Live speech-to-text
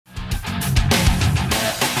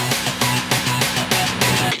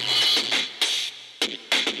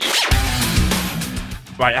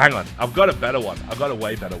Right, hang on. I've got a better one. I've got a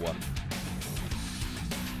way better one.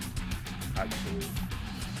 Actually.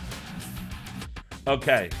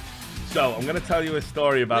 Okay. So, I'm going to tell you a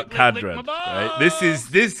story about Cadred. Right? This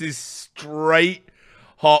is straight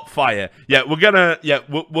hot fire. Yeah, we're going to... Yeah,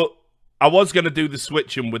 I was going to do the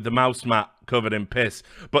switching with the mouse mat covered in piss.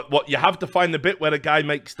 But what you have to find the bit where the guy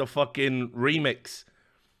makes the fucking remix.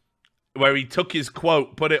 Where he took his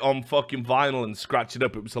quote, put it on fucking vinyl and scratched it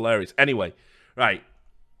up. It was hilarious. Anyway, right.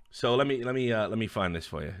 So let me find this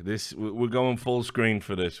for you. We're going full screen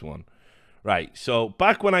for this one. Right. So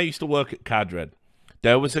back when I used to work at Cadred,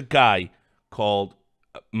 there was a guy called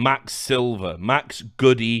Max Silver, Max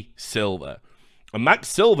Goody Silver. And Max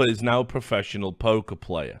Silver is now a professional poker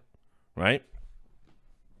player, right?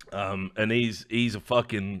 And he's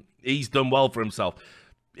done well for himself.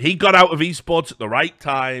 He got out of esports at the right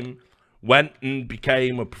time. Went and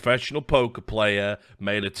became a professional poker player,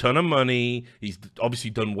 made a ton of money. He's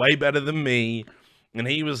obviously done way better than me. And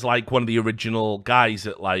he was like one of the original guys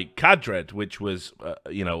at like Cadred, which was,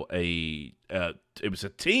 it was a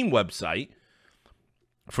team website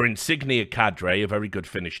for Insignia Cadre, a very good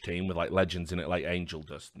Finnish team with like legends in it, like Angel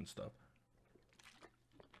Dust and stuff.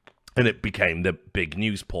 And it became the big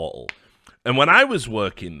news portal. And when I was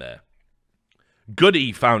working there,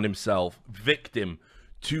 Goody found himself victim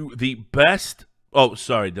to the best... Oh,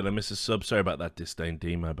 sorry, did I miss a sub? Sorry about that, Disdain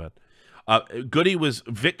D, my bad. Goody was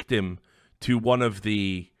victim to one of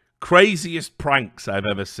the craziest pranks I've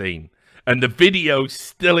ever seen. And the video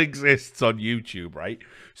still exists on YouTube, right?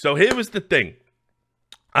 So here was the thing.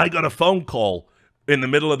 I got a phone call in the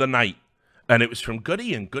middle of the night, and it was from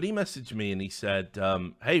Goody, and Goody messaged me, and he said,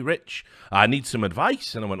 hey, Rich, I need some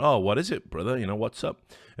advice. And I went, oh, what is it, brother? You know, what's up?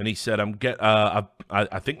 And he said, I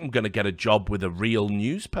think I'm going to get a job with a real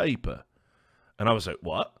newspaper. And I was like,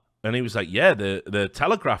 what? And he was like, yeah, the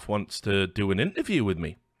Telegraph wants to do an interview with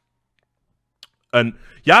me. And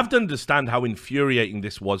you have to understand how infuriating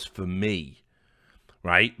this was for me,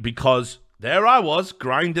 right? Because there I was,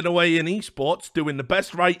 grinding away in esports, doing the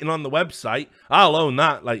best writing on the website. I'll own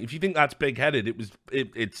that. Like, if you think that's big-headed,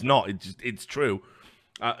 it's not. It's true.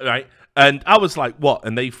 Right? And I was like, what?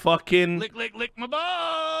 And they fucking... Lick my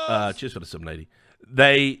balls! Cheers for the sub, lady.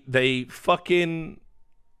 They fucking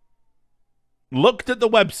looked at the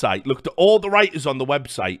website, looked at all the writers on the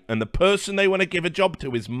website, and the person they want to give a job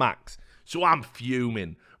to is Max. So I'm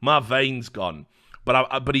fuming. My veins gone.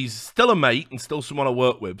 But he's still a mate and still someone I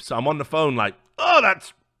work with. So I'm on the phone like, oh,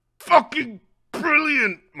 that's fucking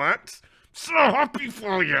brilliant, Max. So happy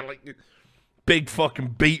for you. Like, big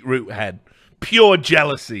fucking beetroot head. Pure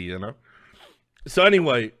jealousy, you know? So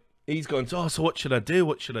anyway, he's going, oh, so what should I do?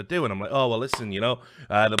 What should I do? And I'm like, oh, well, listen, they'll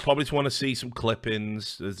probably want to see some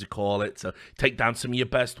clippings, as you call it. So take down some of your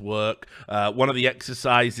best work. One of the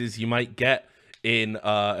exercises you might get in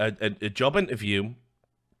a job interview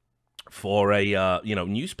for a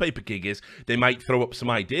newspaper gig is they might throw up some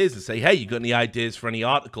ideas and say, hey, you got any ideas for any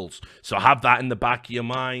articles? So have that in the back of your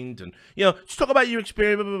mind and, just talk about your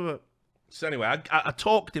experience. Blah, blah, blah. So anyway, I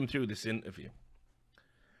talked him through this interview.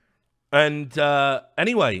 And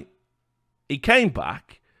anyway, he came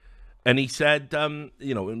back and he said, and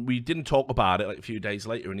we didn't talk about it like a few days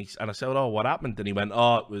later. And I said, oh, what happened? And he went,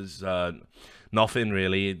 oh, it was nothing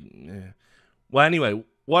really. Well, anyway,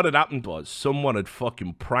 what had happened was someone had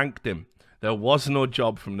fucking pranked him. There was no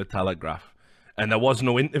job from the Telegraph. And there was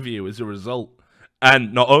no interview as a result.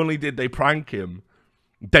 And not only did they prank him,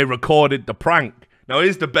 they recorded the prank. Now,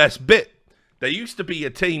 here's the best bit. There used to be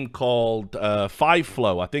a team called Five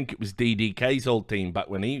Flow. I think it was DDK's old team back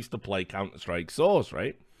when he used to play Counter-Strike Source,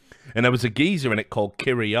 right? And there was a geezer in it called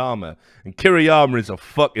Kiriyama. And Kiriyama is a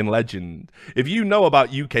fucking legend. If you know about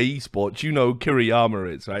UK esports, you know who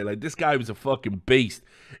Kiriyama is, right? Like, this guy was a fucking beast.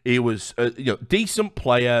 He was, decent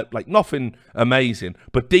player, like nothing amazing,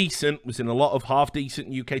 but decent, was in a lot of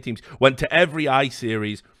half-decent UK teams. Went to every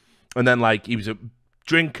I-Series, and then, like, he was a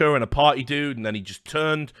drinker and a party dude, and then he just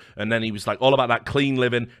turned, and then he was like all about that clean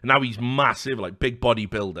living, and now he's massive, like big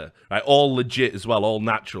bodybuilder, right? All legit as well, all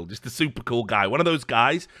natural, just a super cool guy. One of those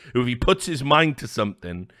guys who, if he puts his mind to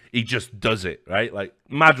something, he just does it, right? Like,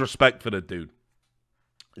 mad respect for the dude.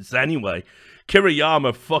 So anyway,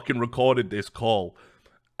 Kiriyama fucking recorded this call,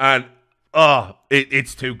 and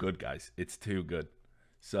it's too good, guys. It's too good.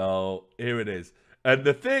 So here it is. And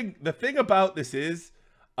the thing about this is,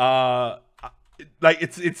 like,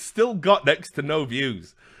 it's still got next to no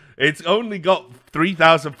views. It's only got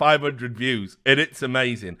 3,500 views, and it's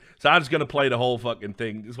amazing. So I'm just going to play the whole fucking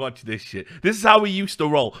thing. Just watch this shit. This is how we used to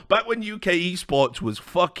roll. Back when UK esports was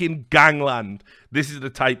fucking gangland, this is the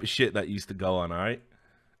type of shit that used to go on, all right?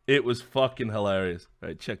 It was fucking hilarious. All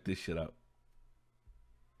right, check this shit out.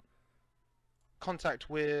 contact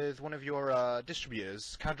with one of your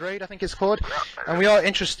distributors, Cadrade, I think it's called, and we are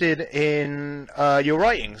interested in your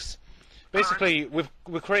writings. Basically,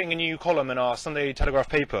 we're creating a new column in our Sunday Telegraph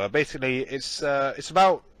paper. Basically, it's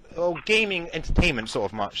about gaming entertainment,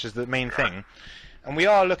 sort of much, is the main thing. And we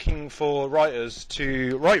are looking for writers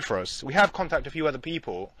to write for us. We have contacted a few other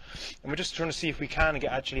people, and we're just trying to see if we can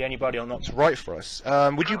get actually anybody or not to write for us.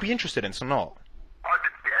 Would you be interested in this or not?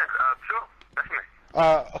 Sure, definitely.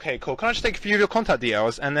 Okay, cool. Can I just take a few of your contact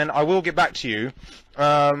details, and then I will get back to you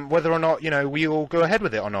whether or not, we will go ahead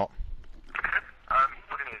with it or not. What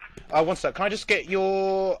do you need? One sec. Can I just get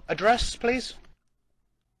your address, please?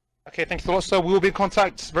 Okay, thanks a lot, sir. We will be in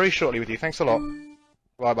contact very shortly with you. Thanks a lot.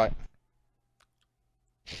 Bye-bye.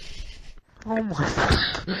 Oh my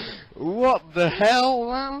god. What the hell,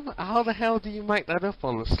 man? How the hell do you make that up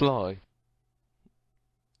on the sly?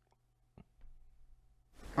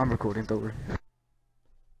 I'm recording, don't worry.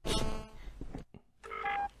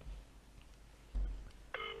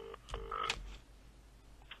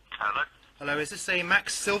 Hello? Hello, is this a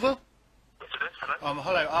Max Silver? Yes, it is. Hello?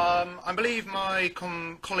 Hello. I believe my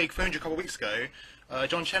colleague phoned you a couple of weeks ago,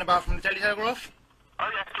 John Chenabowt from the Daily Telegraph. Oh,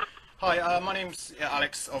 yeah. Hi, my name's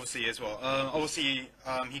Alex, obviously, as well. Obviously,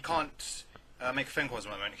 he can't make a phone call at the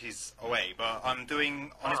moment, he's away, but I'm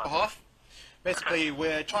doing on his behalf. Basically,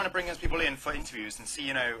 we're trying to bring those people in for interviews and see,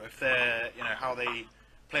 if they're, how they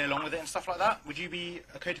play along with it and stuff like that. Would you be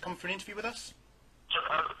okay to come for an interview with us? Sure,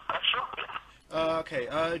 yeah. Okay,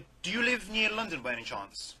 do you live near London by any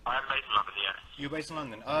chance? I'm based in London, yes. You're based in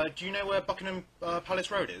London. Do you know where Buckingham Palace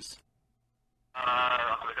Road is?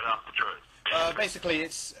 I'm going to ask the truth. Basically,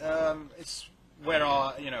 it's where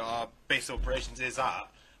our our base of operations is at.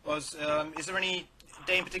 Is there any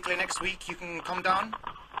day in particular next week you can come down?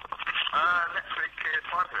 Next week is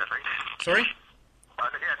fine for me, I think. Sorry?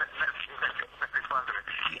 Yeah, next week's fine for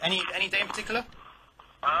me. Any day in particular?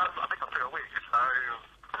 I think I'm free a week, so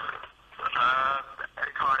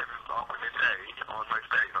any time after midday on most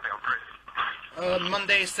days, I think I'm free.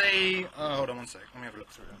 Monday, say. Hold on one sec. Let me have a look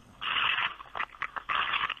through it.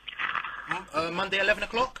 Monday, 11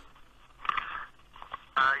 o'clock?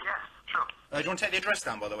 Yeah, sure. Do you want to take the address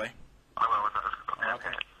down, by the way? I will,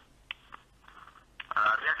 Okay.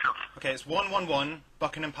 Yeah, sure. Okay, it's 111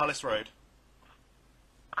 Buckingham Palace Road.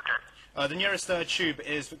 Okay. The nearest tube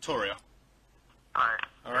is Victoria. Alright.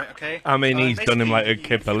 Alright, okay? I mean, he's done him like a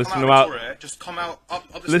basically, kipper. if you Listen come to out how, Victoria, just come out up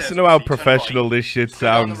the listen stairs, to how you turn professional right, this shit go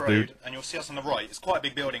down the sounds, road, dude. And you'll see us on the right. It's quite a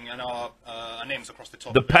big building, and our name's across the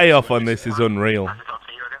top. The of it. payoff So on this is unreal. Can I just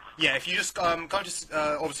see you again? Yeah, if you just go just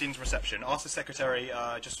obviously into reception, ask the secretary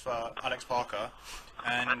just for Alex Parker,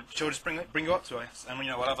 and she'll just bring you up to us, and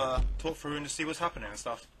we'll have a talk through and just see what's happening and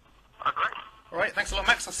stuff. Oh, great. All right, thanks a lot,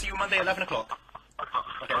 Max. I'll see you Monday, 11 o'clock.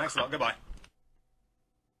 Okay, thanks a lot. Goodbye.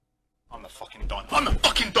 I'm the fucking Don. I'm the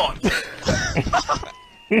fucking Don.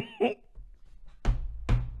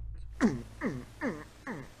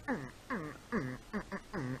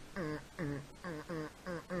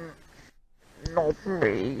 Not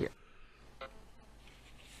me.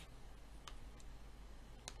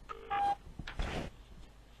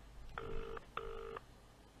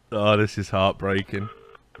 Oh, this is heartbreaking.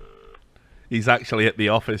 He's actually at the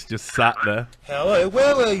office, just sat there. Hello,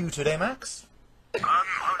 where were you today, Max? I was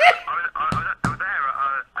there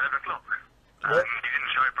at 11 o'clock. What? You didn't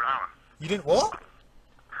show up for an hour. You didn't what?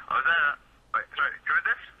 I was there. Wait, sorry, who is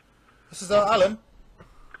this? This is Alan.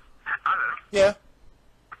 Alan? Yeah.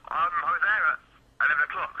 I was there at 11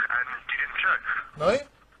 o'clock and you didn't show. No?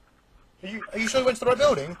 Are you sure you went to the right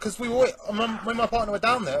building? Because me and my partner were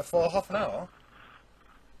down there for half an hour.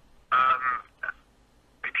 Are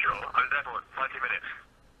you sure? I was there for 30 minutes.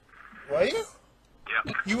 Were you?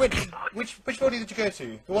 Yeah. You went. Which building did you go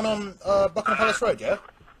to? The one on Buckingham Palace Road, yeah?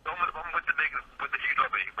 The one with the huge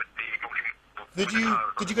lobby, with the...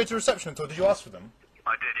 Did you go to reception at all? Did you ask for them?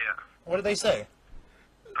 I did, yeah. What did they say?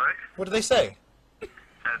 Sorry? What did they say? Said,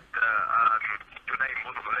 your name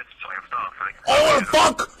wasn't on the list, so I have staff, I think. I will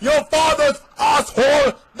fuck your father's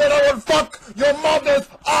asshole! Then I will fuck your mother's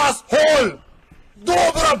asshole!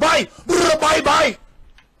 Dobra, bye! Brr, bye bye!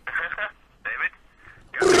 David?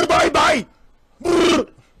 Brr, bye bye! Brr,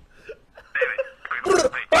 David? brr,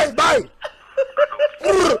 bye bye!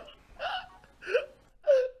 Brr.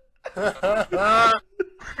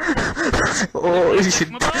 Oh, you should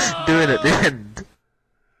do it at the end.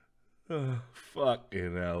 Oh,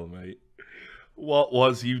 fucking hell, mate. What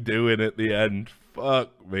was you doing at the end?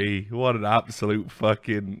 Fuck me. What an absolute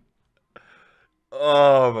fucking...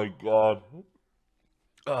 Oh, my God.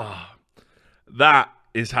 Ah, that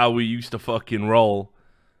is how we used to fucking roll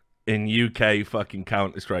in UK fucking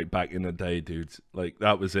Counter-Strike back in the day, dudes. Like,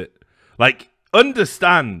 that was it. Like,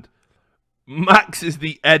 understand, Max is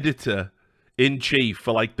the editor-in-chief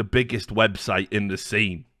for, like, the biggest website in the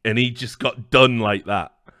scene. And he just got done like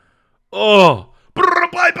that. Oh,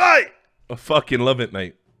 bye-bye. I fucking love it,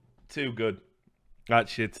 mate. Too good. That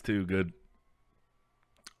shit's too good.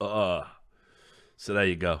 So there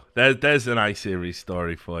you go. There's an iSeries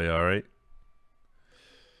story for you, all right?